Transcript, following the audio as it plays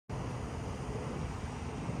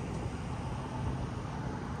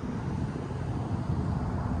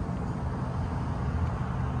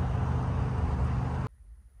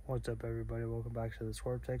What's up, everybody? Welcome back to the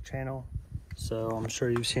Swerve Tech channel. So I'm sure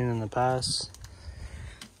you've seen in the past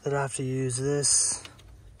that I have to use this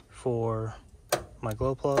for my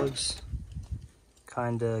glow plugs.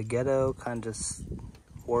 Kind of ghetto, kind of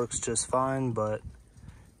works just fine, but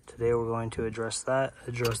today we're going to address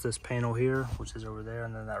this panel here, which is over there,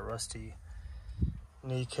 and then that rusty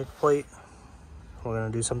knee kick plate. We're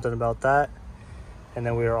going to do something about that, and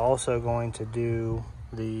then we are also going to do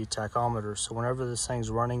the tachometer. So whenever this thing's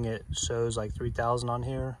running, it shows like 3,000 on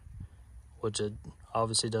here, which it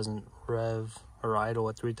obviously doesn't rev or idle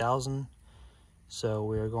at 3,000. So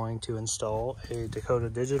we are going to install a Dakota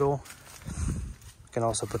Digital. You can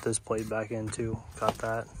also put this plate back in too, got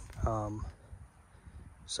that.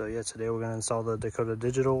 So yeah, today we're going to install the Dakota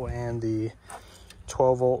Digital and the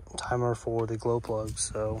 12 volt timer for the glow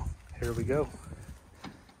plugs. So here we go.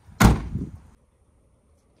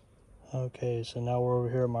 Okay, so now we're over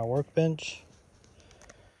here at my workbench.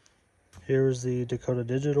 Here's the Dakota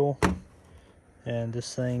Digital, and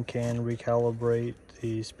this thing can recalibrate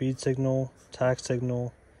the speed signal, tach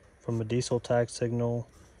signal from a diesel tach signal,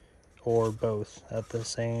 or both at the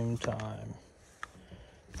same time.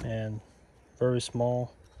 And very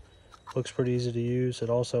small, looks pretty easy to use. It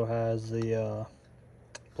also has the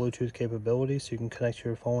Bluetooth capability, so you can connect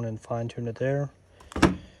your phone and fine tune it there.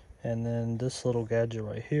 And then this little gadget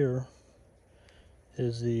right here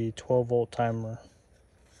is the 12 volt timer.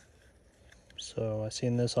 So I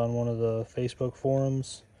seen this on one of the Facebook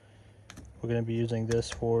forums. We're going to be using this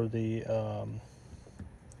for the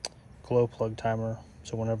glow plug timer.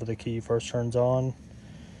 So whenever the key first turns on,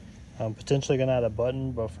 I'm potentially going to add a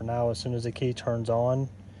button, but for now, as soon as the key turns on,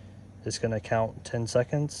 it's going to count 10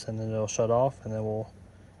 seconds and then it'll shut off, and then we'll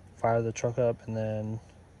fire the truck up, and then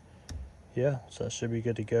yeah, so that should be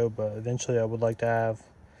good to go. But eventually I would like to have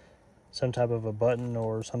some type of a button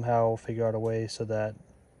or somehow figure out a way so that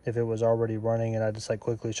if it was already running and I just like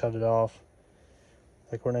quickly shut it off,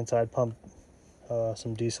 like run inside, pump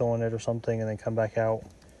some diesel in it or something, and then come back out,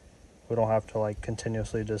 we don't have to like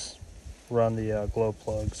continuously just run the glow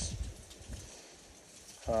plugs.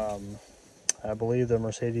 I believe the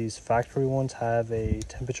Mercedes factory ones have a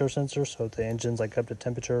temperature sensor, so if the engine's like up to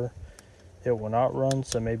temperature, it will not run.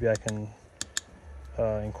 So maybe I can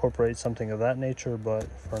incorporate something of that nature, but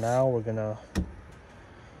for now we're gonna,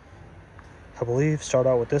 I believe, start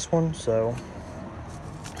out with this one. So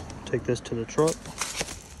take this to the truck,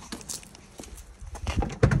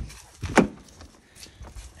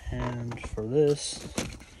 and for this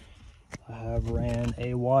I have ran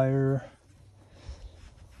a wire,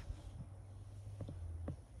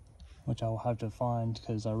 which I will have to find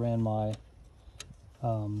because I ran my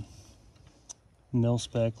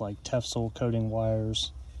mil-spec like Tefsel coating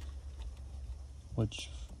wires, which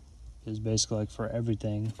is basically like for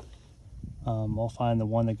everything. I'll find the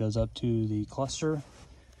one that goes up to the cluster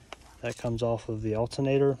that comes off of the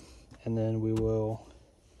alternator, and then we will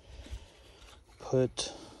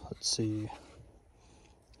put, let's see,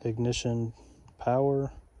 ignition,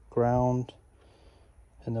 power, ground,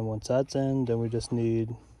 and then once that's in, then we just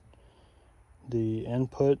need the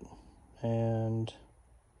input, and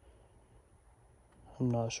I'm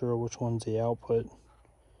not sure which one's the output,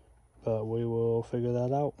 but we will figure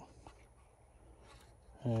that out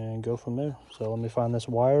and go from there. So let me find this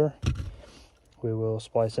wire. We will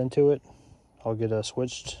splice into it. I'll get a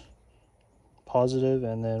switched positive,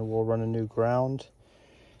 and then we'll run a new ground,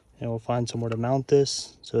 and we'll find somewhere to mount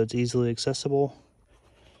this so it's easily accessible.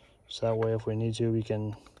 So that way if we need to, we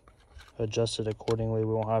can adjust it accordingly.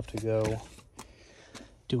 We won't have to go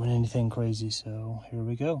doing anything crazy. So here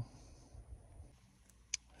we go.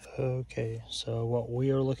 Okay, so what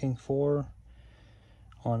we are looking for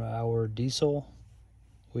on our diesel,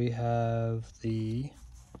 we have the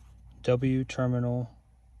W terminal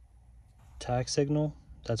tach signal.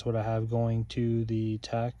 That's what I have going to the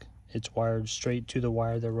tach. It's wired straight to the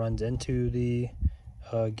wire that runs into the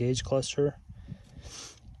gauge cluster.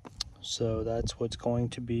 So that's what's going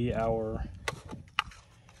to be our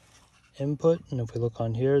input. And if we look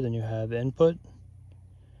on here, then you have input,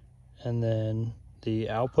 and then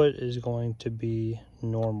the output is going to be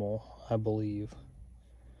normal, I believe.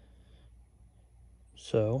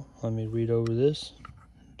 So let me read over this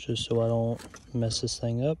just so I don't mess this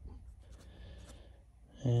thing up,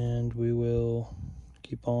 and we will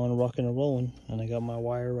keep on rocking and rolling. And I got my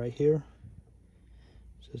wire right here.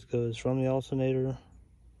 So this goes from the alternator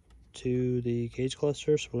to the gauge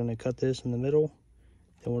cluster. So we're going to cut this in the middle,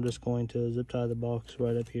 then we're just going to zip tie the box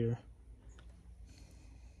right up here.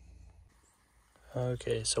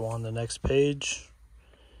 Okay, so on the next page,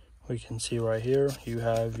 we can see right here, you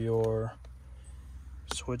have your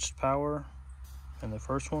switched power, in the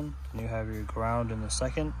first one, and you have your ground in the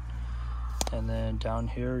second. And then down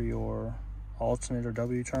here, your alternator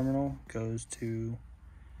W terminal goes to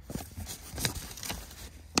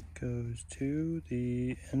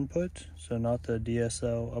the input. So not the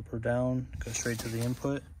DSL up or down, goes straight to the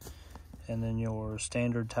input. And then your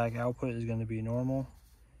standard Tach output is going to be normal.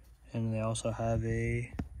 And they also have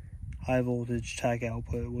a high voltage Tach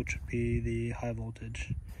output, which would be the high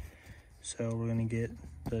voltage. So we're going to get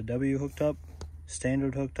the W hooked up,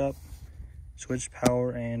 standard hooked up, switch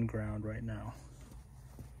power, and ground right now.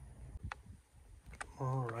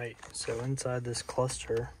 All right, so inside this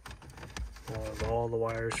cluster of all the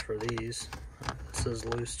wires for these, this is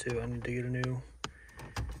loose too. I need to get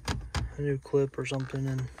a new clip or something,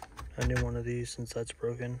 and a new one of these since that's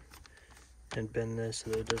broken, and bend this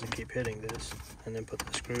so that it doesn't keep hitting this, and then put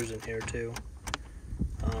the screws in here too.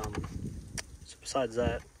 So besides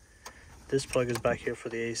that, this plug is back here for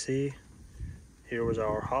the AC. Here was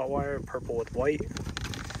our hot wire, purple with white,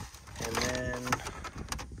 and then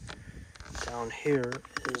down here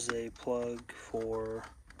is a plug for,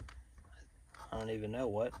 I don't even know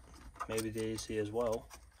what, maybe the AC as well,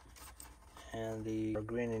 and the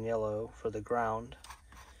green and yellow for the ground.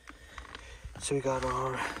 So we got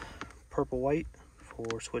our purple white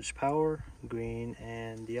for switch power, green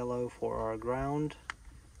and yellow for our ground,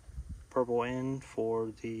 purple in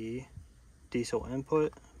for the diesel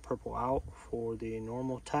input, purple out for the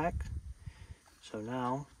normal Tach. So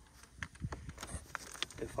now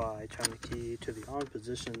if I turn the key to the on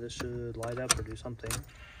position, this should light up or do something. So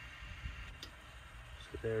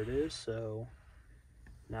there it is. So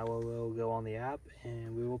now we will go on the app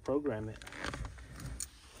and we will program it.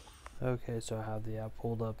 Okay, so I have the app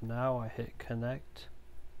pulled up now. I hit connect,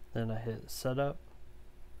 then I hit setup.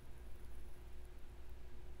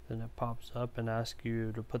 Then it pops up and asks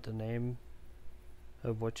you to put the name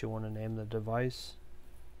of what you want to name the device.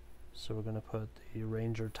 So we're going to put the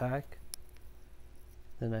Ranger Tach.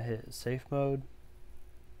 Then I hit safe mode.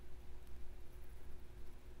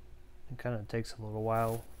 It kind of takes a little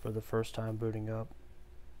while for the first time booting up.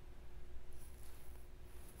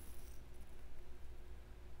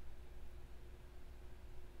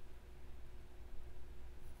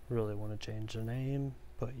 Really want to change the name,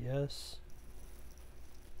 but yes.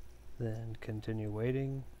 Then continue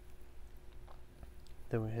waiting.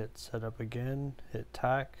 Then we hit setup again, hit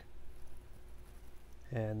Tach.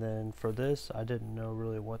 And then for this, I didn't know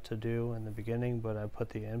really what to do in the beginning, but I put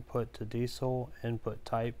the input to diesel, input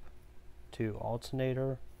type to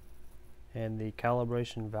alternator, and the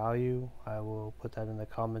calibration value, I will put that in the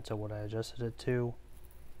comments of what I adjusted it to.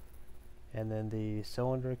 And then the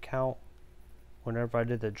cylinder count, whenever I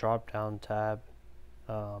did the drop down tab,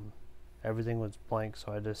 everything was blank,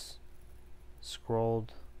 so I just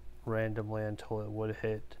scrolled randomly until it would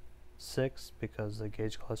hit 6 because the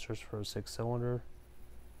gauge cluster is for a 6-cylinder.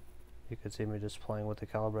 You can see me just playing with the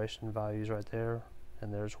calibration values right there,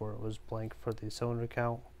 and there's where it was blank for the cylinder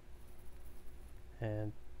count,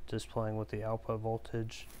 and just playing with the output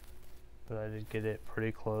voltage, but I did get it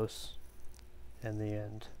pretty close in the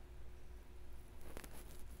end.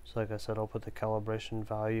 So like I said, I'll put the calibration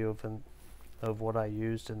value of what I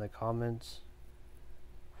used in the comments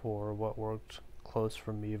for what worked close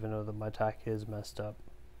for me, even though my Tach is messed up.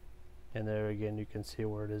 And there again, you can see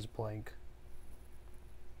where it is blank.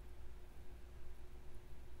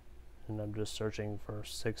 And I'm just searching for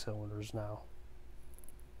 6 cylinders now.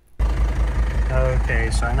 Okay,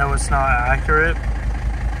 so I know it's not accurate,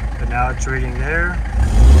 but now it's reading there.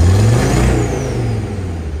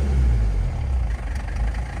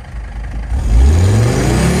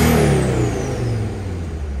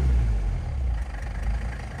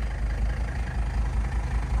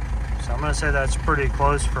 So I'm going to say that's pretty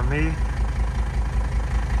close for me.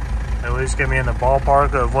 At least get me in the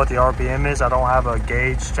ballpark of what the RPM is. I don't have a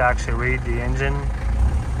gauge to actually read the engine,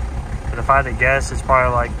 but if I had to guess, it's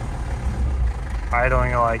probably like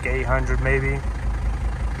idling at like 800 maybe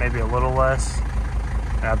a little less.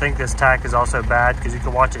 And I think this Tach is also bad because you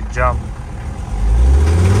can watch it jump.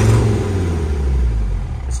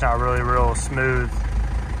 It's not really real smooth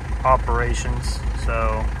operations.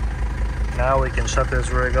 So now we can shut this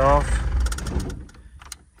rig off.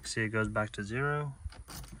 See, it goes back to 0.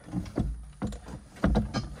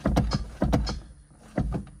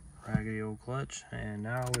 Raggedy old clutch. And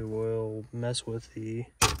now we will mess with the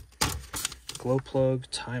glow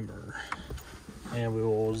plug timer. And we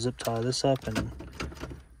will zip tie this up and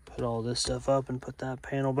put all this stuff up and put that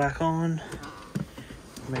panel back on.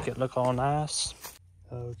 Make it look all nice.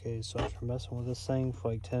 Okay, so after messing with this thing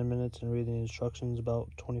for like 10 minutes and reading the instructions about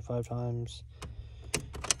 25 times,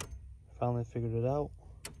 finally figured it out.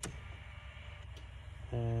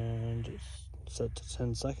 and it's set to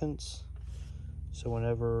 10 seconds. So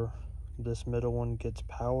whenever this middle one gets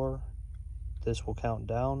power, this will count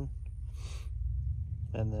down,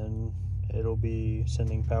 and then it'll be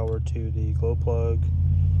sending power to the glow plug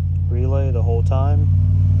relay the whole time.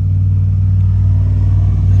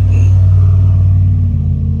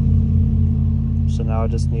 So now I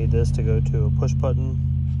just need this to go to a push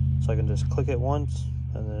button, so I can just click it once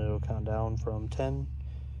and then it'll count down from 10.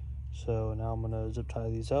 So now I'm gonna zip tie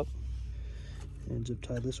these up and zip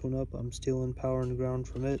tie this one up. I'm stealing power and ground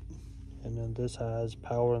from it, and then this has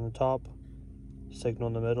power on the top, signal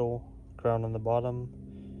in the middle, ground on the bottom,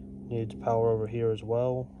 needs power over here as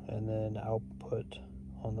well, and then output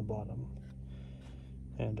on the bottom.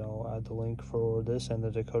 And I'll add the link for this and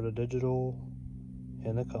the Dakota Digital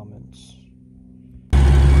in the comments.